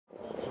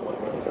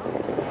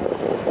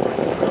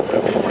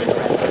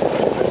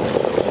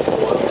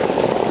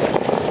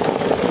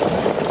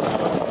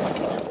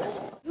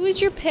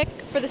is your pick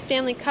for the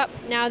Stanley Cup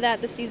now that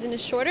the season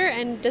is shorter,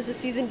 and does the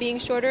season being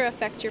shorter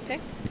affect your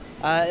pick?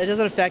 It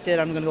doesn't affect it.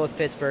 I'm going to go with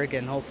Pittsburgh,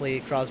 and hopefully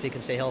Crosby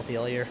can stay healthy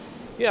all year.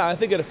 Yeah, I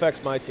think it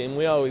affects my team.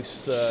 We always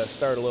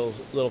start a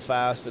little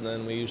fast, and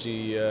then we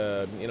usually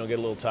get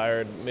a little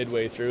tired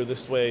midway through.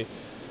 This way,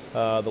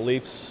 the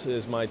Leafs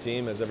is my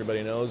team, as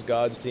everybody knows,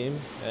 God's team,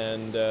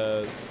 and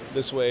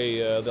this way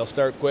they'll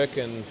start quick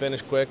and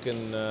finish quick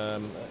and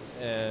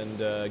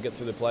get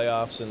through the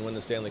playoffs and win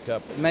the Stanley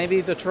Cup.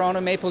 Maybe the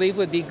Toronto Maple Leaf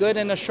would be good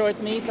in a short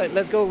meet.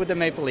 Let's go with the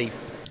Maple Leaf.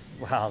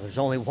 Wow, there's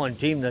only one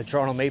team, the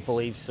Toronto Maple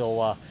Leafs,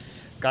 so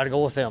got to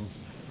go with them.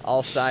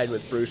 I'll side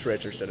with Bruce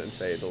Richardson and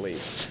say the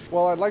Leafs.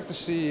 Well, I'd like to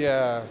see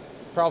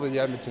probably the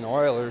Edmonton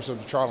Oilers or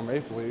the Toronto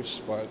Maple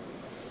Leafs, but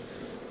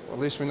at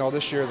least we know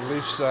this year the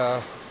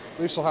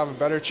Leafs will have a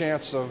better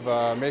chance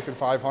of making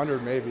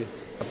 500 maybe.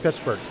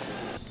 Pittsburgh.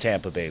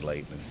 Tampa Bay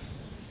Lightning.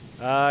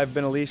 I've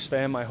been a Leafs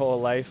fan my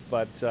whole life,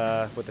 but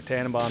with the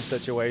Tannenbaum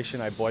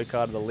situation, I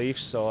boycotted the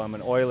Leafs, so I'm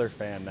an Oiler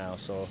fan now,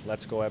 so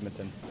let's go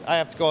Edmonton. I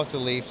have to go with the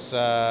Leafs.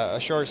 A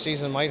short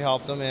season might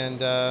help them, and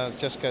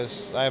just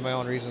because I have my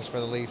own reasons for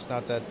the Leafs,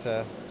 not that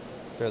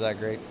they're that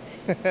great.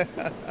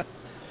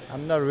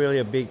 I'm not really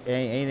a big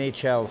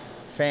NHL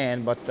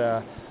fan, but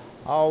I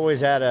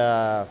always had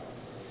a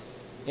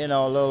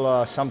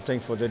little something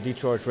for the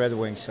Detroit Red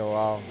Wings,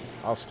 so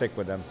I'll stick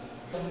with them.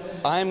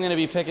 I'm going to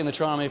be picking the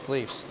Toronto Maple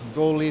Leafs.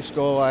 Go Leafs,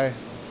 go.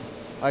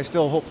 I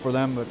still hope for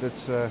them, but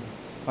it's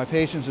my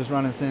patience is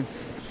running thin.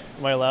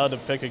 Am I allowed to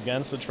pick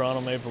against the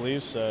Toronto Maple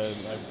Leafs? I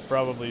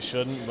probably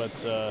shouldn't,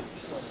 but I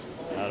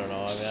don't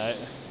know. I mean,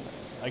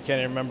 I can't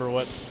even remember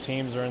what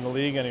teams are in the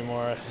league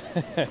anymore.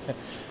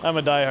 I'm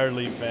a diehard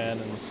Leaf fan,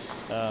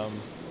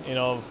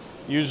 and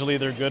usually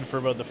they're good for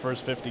about the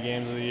first 50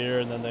 games of the year,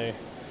 and then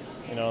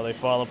they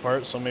fall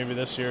apart. So maybe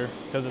this year,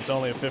 because it's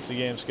only a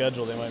 50-game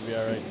schedule, they might be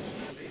all right.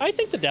 I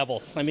think the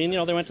Devils. I mean,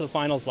 they went to the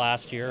finals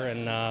last year,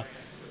 and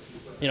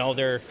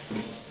they're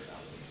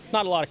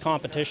not a lot of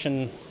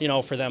competition,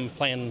 for them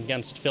playing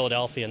against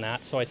Philadelphia and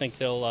that. So I think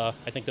they'll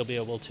be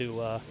able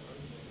to,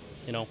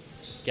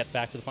 get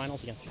back to the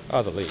finals again.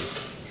 Oh, the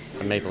Leafs.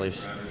 The Maple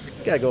Leafs.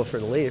 Got to go for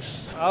the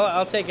Leafs.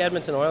 I'll take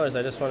Edmonton Oilers.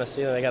 I just want to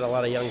see them. They got a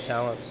lot of young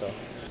talent. So.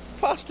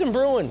 Boston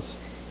Bruins,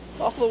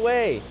 all the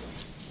way.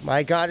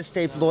 I got to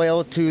stay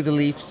loyal to the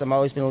Leafs. I've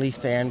always been a Leaf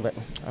fan, but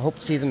I hope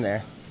to see them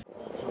there.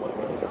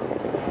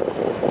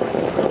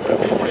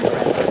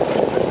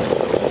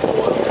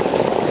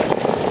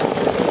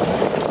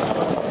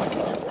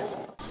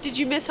 Did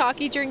you miss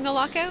hockey during the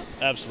lockout?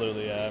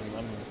 Absolutely, yeah.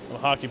 I'm a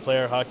hockey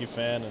player, hockey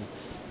fan, and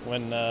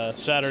when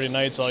Saturday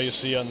nights all you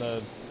see on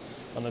the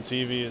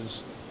TV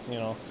is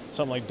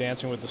something like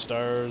Dancing with the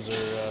Stars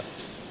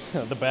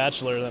or The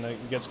Bachelor, then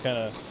it gets kind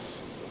of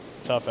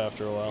tough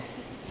after a while.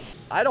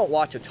 I don't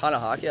watch a ton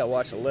of hockey. I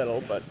watch a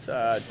little, but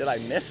did I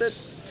miss it?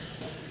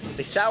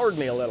 They soured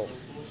me a little.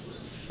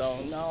 So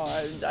no,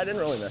 I didn't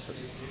really miss it.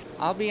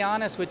 I'll be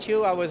honest with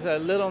you, I was a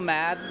little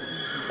mad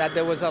that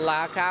there was a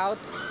lockout.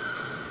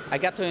 I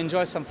got to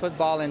enjoy some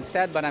football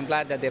instead, but I'm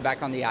glad that they're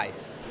back on the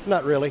ice.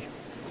 Not really,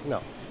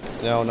 no.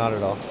 No, not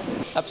at all.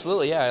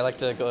 Absolutely, yeah. I like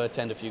to go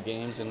attend a few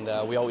games, and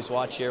we always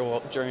watch here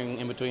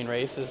in between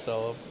races,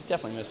 so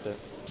definitely missed it.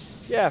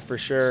 Yeah, for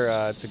sure.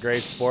 It's a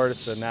great sport.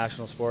 It's a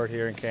national sport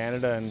here in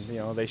Canada, and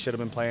they should have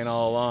been playing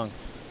all along.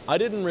 I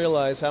didn't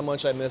realize how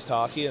much I missed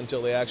hockey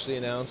until they actually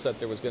announced that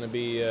there was going to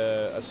be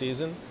a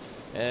season,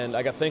 and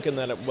I got thinking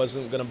that it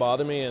wasn't going to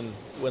bother me. And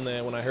when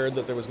I heard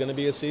that there was going to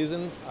be a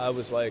season, I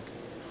was like,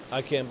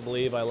 I can't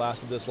believe I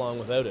lasted this long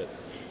without it.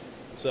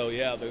 So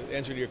yeah, the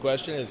answer to your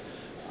question is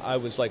I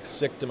was like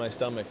sick to my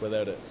stomach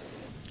without it.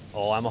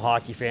 Oh, I'm a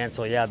hockey fan,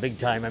 so yeah, big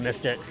time. I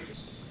missed it.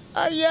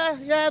 Yeah,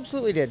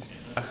 absolutely did.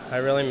 I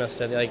really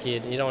missed it. Like you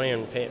don't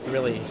even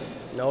really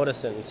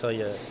notice it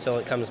until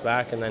it comes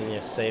back, and then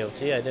you say, "Oh,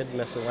 gee, I did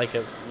miss it." Like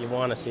you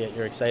want to see it,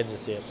 you're excited to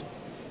see it.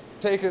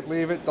 Take it,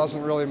 leave it,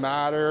 doesn't really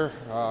matter.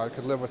 I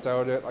could live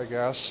without it, I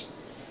guess.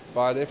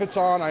 But if it's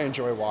on, I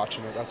enjoy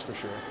watching it, that's for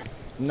sure.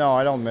 No,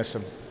 I don't miss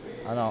them.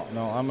 I don't.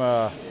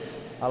 No,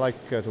 I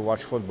like to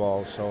watch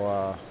football, so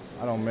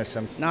I don't miss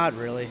them. Not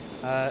really.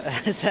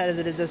 As sad as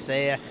it is to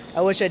say,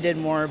 I wish I did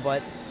more,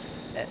 but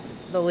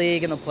the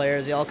league and the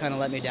players, they all kind of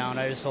let me down.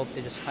 I just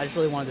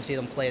really wanted to see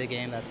them play the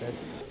game, that's it.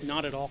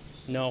 Not at all.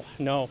 No.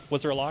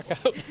 Was there a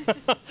lockout?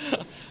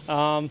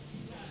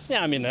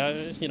 Yeah, I mean,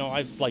 I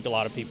was like a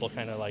lot of people,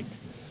 kind of like,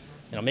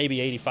 maybe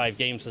 85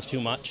 games is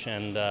too much,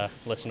 and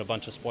listen to a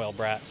bunch of spoiled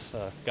brats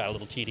got a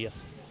little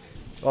tedious.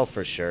 Oh,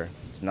 for sure.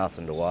 It's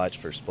nothing to watch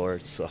for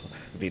sports, so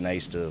it'd be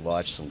nice to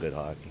watch some good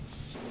hockey.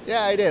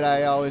 Yeah, I did.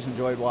 I always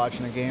enjoyed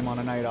watching a game on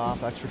a night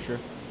off, that's for sure.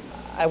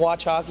 I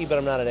watch hockey, but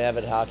I'm not an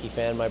avid hockey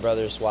fan. My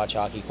brothers watch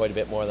hockey quite a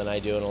bit more than I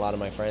do, and a lot of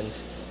my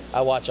friends.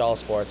 I watch all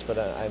sports, but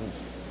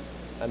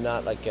I'm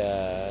not like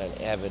an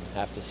avid,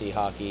 have to see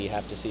hockey,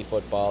 have to see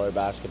football or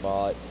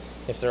basketball.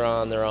 If they're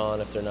on, they're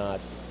on. If they're not,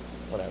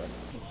 whatever.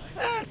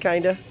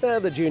 Kinda.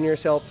 The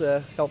juniors helped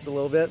a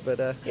little bit, but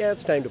yeah,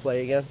 it's time to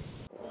play again.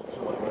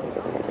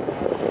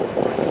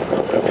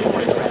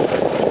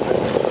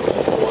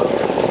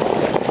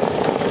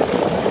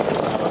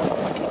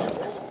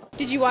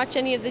 you watch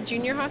any of the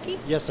junior hockey?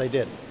 Yes, I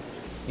did.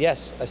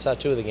 Yes, I saw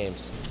 2 of the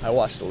games. I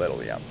watched a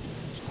little, yeah.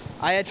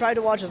 I had tried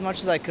to watch as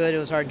much as I could. It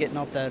was hard getting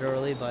up that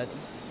early, but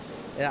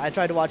yeah, I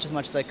tried to watch as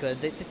much as I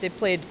could. They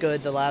played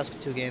good. The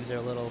last 2 games,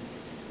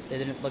 they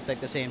didn't look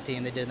like the same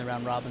team they did in the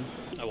round robin.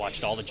 I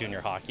watched all the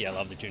junior hockey. I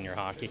love the junior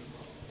hockey.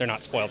 They're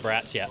not spoiled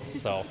brats yet,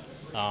 so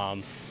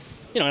and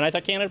I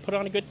thought Canada put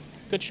on a good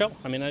show.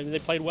 I mean, they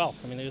played well.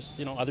 I mean,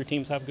 other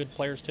teams have good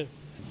players too.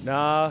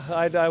 Nah,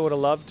 I would have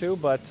loved to,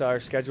 but our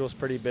schedule's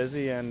pretty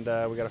busy, and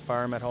we got a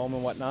farm at home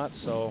and whatnot,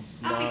 so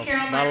not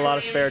a lot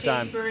of spare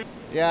time.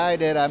 Yeah, I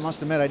did. I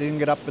must admit I didn't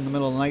get up in the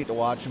middle of the night to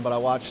watch them, but I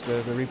watched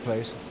the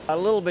replays. A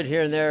little bit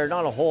here and there,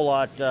 not a whole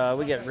lot.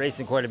 We get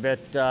racing quite a bit,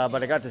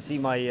 but I got to see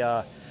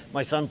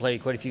my son play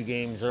quite a few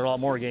games. There are a lot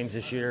more games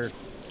this year.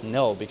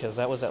 No, because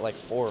that was at like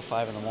 4 or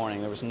 5 in the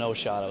morning. There was no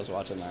shot I was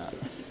watching that.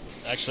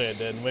 Actually, I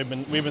did.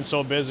 We've been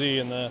so busy,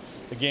 and the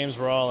games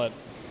were all at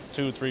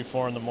 2, 3,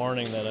 4 in the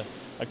morning that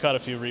I caught a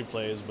few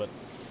replays, but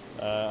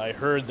I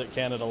heard that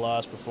Canada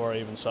lost before I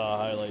even saw a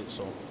highlight,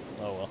 so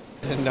oh well.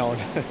 No,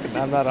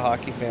 I'm not a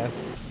hockey fan.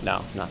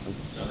 No, nothing.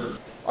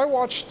 I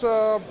watched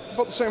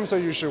about the same as I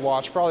usually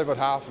watch, probably about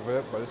half of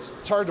it, but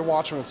it's hard to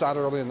watch when it's that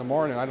early in the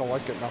morning. I don't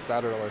like getting up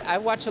that early. I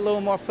watch a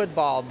little more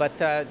football, but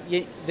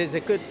there's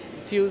a good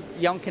few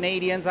young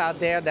Canadians out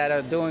there that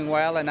are doing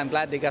well, and I'm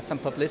glad they got some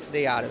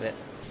publicity out of it.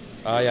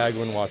 Yeah, I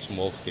go and watch some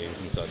Wolves games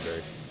in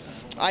Sudbury.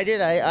 I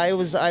did. I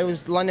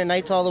was London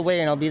Knights all the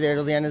way, and I'll be there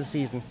till the end of the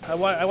season.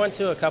 I went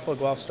to a couple of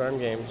Guelph Storm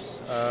games,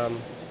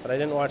 but I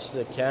didn't watch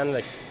the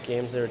Canada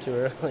games. They were too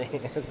early,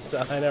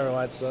 so I never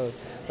watched those.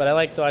 But I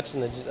liked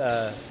watching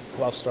the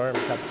Guelph Storm a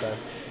couple times.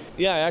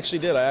 Yeah, I actually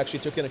did. I actually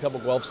took in a couple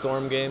Guelph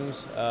Storm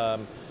games. Now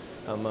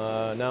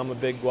I'm a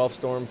big Guelph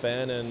Storm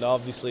fan, and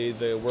obviously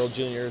the World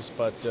Juniors,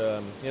 but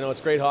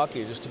it's great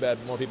hockey. Just too bad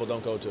more people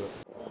don't go to it.